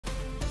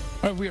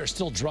All right, we are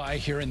still dry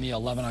here in the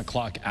 11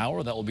 o'clock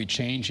hour. That will be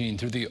changing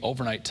through the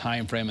overnight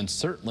time frame, and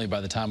certainly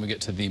by the time we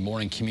get to the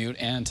morning commute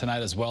and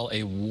tonight as well,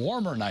 a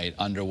warmer night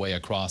underway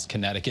across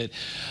Connecticut.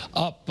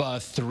 Up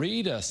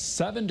 3 to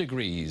 7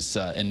 degrees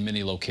in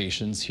many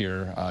locations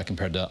here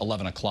compared to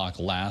 11 o'clock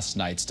last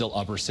night. Still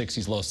upper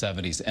 60s, low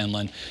 70s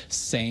inland.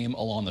 Same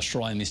along the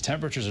shoreline. These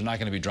temperatures are not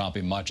going to be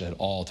dropping much at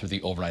all through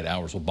the overnight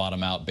hours. We'll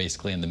bottom out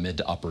basically in the mid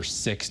to upper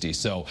 60s.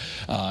 So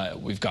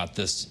we've got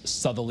this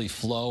southerly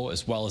flow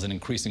as well as an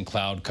increasing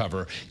cloud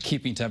cover,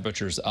 keeping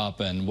temperatures up.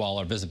 And while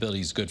our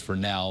visibility is good for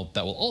now,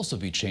 that will also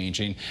be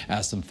changing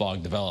as some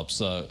fog develops.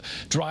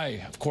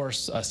 Dry, of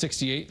course,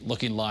 68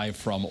 looking live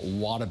from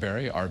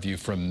Waterbury, our view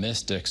from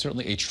Mystic.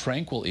 Certainly a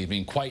tranquil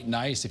evening, quite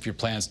nice if your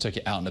plans took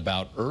you out and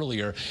about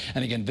earlier.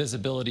 And again,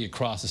 visibility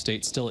across the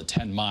state still at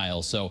 10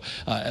 miles. So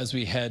as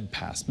we head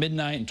past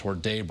midnight and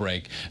toward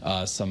daybreak,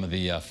 some of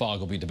the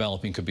fog will be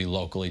developing, could be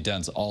locally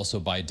dense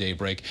also by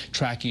daybreak.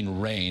 Tracking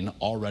rain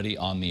already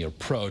on the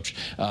approach.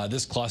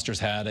 This cluster's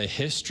had a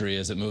history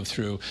as it moved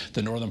through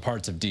the northern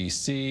parts of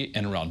D.C.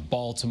 and around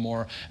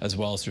Baltimore, as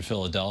well as through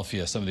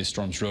Philadelphia. Some of these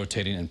storms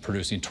rotating and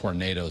producing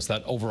tornadoes.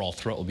 That overall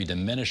threat will be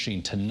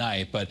diminishing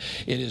tonight, but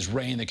it is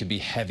rain that could be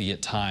heavy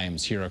at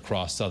times here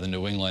across southern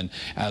New England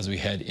as we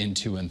head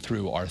into and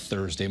through our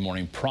Thursday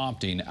morning,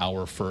 prompting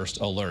our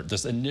first alert.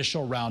 This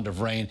initial round of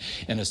rain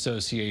in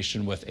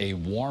association with a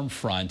warm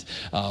front.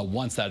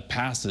 Once that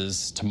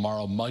passes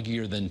tomorrow,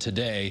 muggier than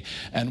today,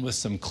 and with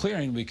some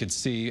clearing, we could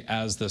see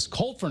as this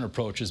cold front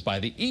approaches by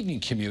the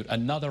evening commute,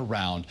 another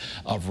round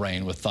of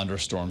rain with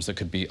thunderstorms that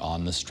could be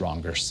on the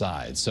stronger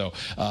side. So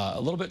a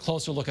little bit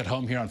closer look at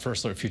home here on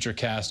First Alert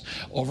Futurecast.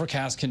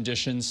 Overcast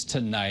conditions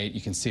tonight.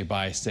 You can see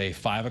by, say,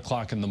 5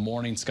 o'clock in the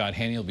morning, Scott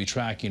Haney will be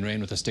tracking rain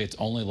with the state's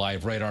only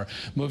live radar,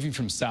 moving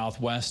from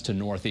southwest to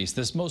northeast.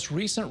 This most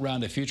recent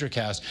round of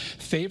Futurecast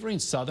favoring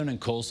southern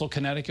and coastal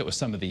Connecticut with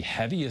some of the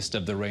heaviest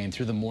of the rain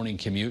through the morning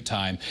commute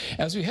time.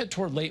 As we head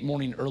toward late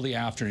morning, early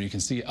afternoon, you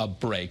can see a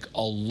break,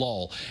 a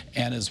lull,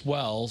 and as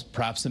well,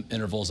 perhaps some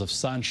intervals of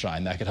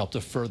sunshine that could help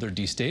to further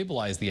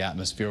destabilize the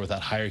atmosphere with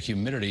that higher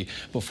humidity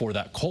before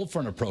that cold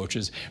front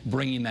approaches,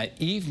 bringing that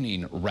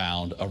evening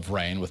round of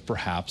rain with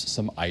perhaps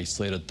some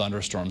isolated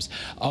thunderstorms.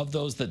 Of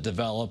those that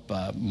develop,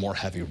 more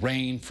heavy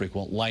rain,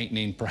 frequent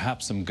lightning,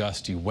 perhaps some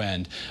gusty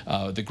wind.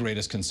 The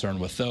greatest concern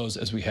with those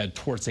as we head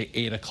towards, say,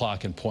 8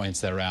 o'clock and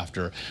points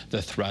thereafter,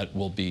 the threat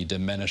will be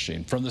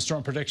diminishing. From the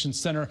Storm Prediction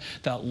Center,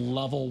 that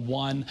level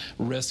 1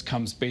 risk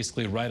comes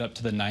basically right up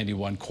to the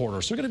 91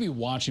 corridor. So we're going to be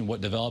watching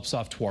what develops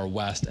off to our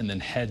west and then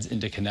heads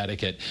into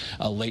Connecticut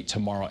late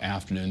tomorrow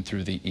afternoon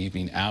through the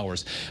evening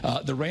hours.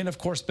 The rain, of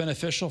course,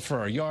 beneficial for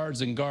our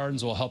yards and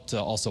gardens, will help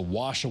to also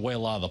wash away a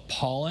lot of the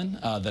pollen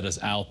that is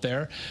out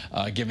there,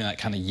 giving that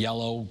kind of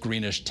yellow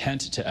greenish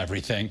tint to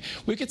everything.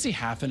 We could see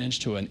 ½ inch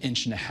to 1.5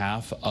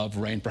 inches of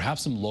rain,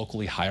 perhaps some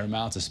locally higher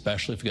amounts,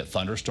 especially if we get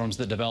thunderstorms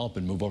that develop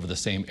and move over the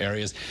same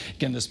areas.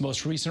 Again, this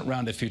most recent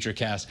round of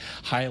Futurecast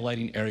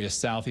highlighting areas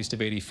southeast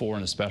of 84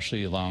 and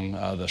especially along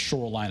the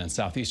shoreline in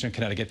southeastern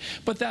Connecticut.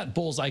 But that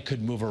bullseye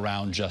could move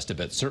around just a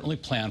bit. Certainly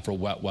plan for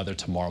wet weather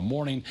tomorrow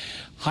morning.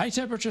 High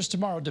temperatures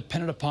tomorrow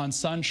dependent upon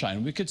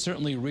sunshine. We could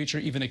certainly reach or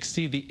even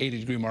exceed the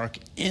 80-degree mark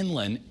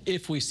inland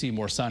if we see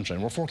more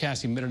sunshine. We're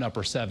forecasting mid and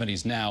upper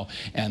 70s now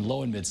and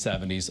low and mid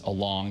 70s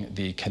along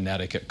the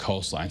Connecticut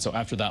coastline. So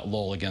after that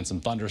lull, again, some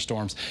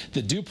thunderstorms.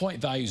 The dew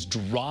point values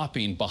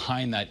dropping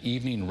behind that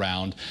evening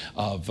round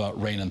of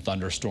rain and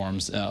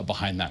thunderstorms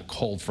behind that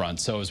cold front.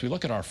 So as we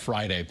look at our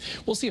Friday,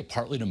 we'll see a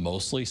partly to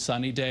mostly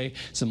sunny day.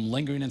 Some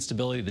lingering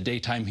instability, the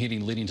daytime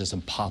heating leading to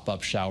some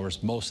pop-up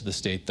showers. Most of the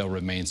state, though,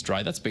 remains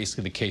dry. That's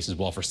basically the case as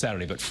well for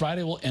Saturday. But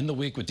Friday will end the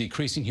week with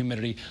decreasing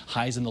humidity,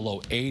 highs in the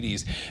low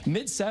 80s,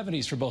 mid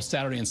 70s for both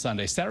Saturday and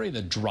Sunday. Saturday,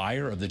 the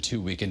drier of the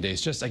 2 weekend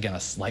days. Just, again, a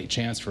slight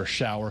chance for a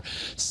shower.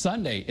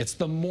 Sunday, it's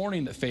the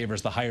morning that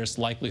favors the highest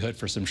likelihood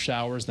for some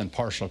showers, then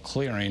partial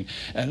clearing.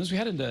 And as we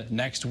head into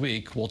next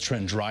week, we'll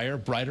trend drier,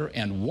 brighter,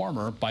 and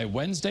warmer. By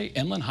Wednesday,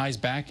 inland highs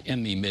back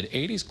in the mid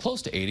 80s,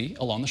 close to 80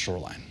 along the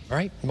shoreline. All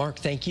right, Mark,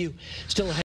 thank you. Still ahead.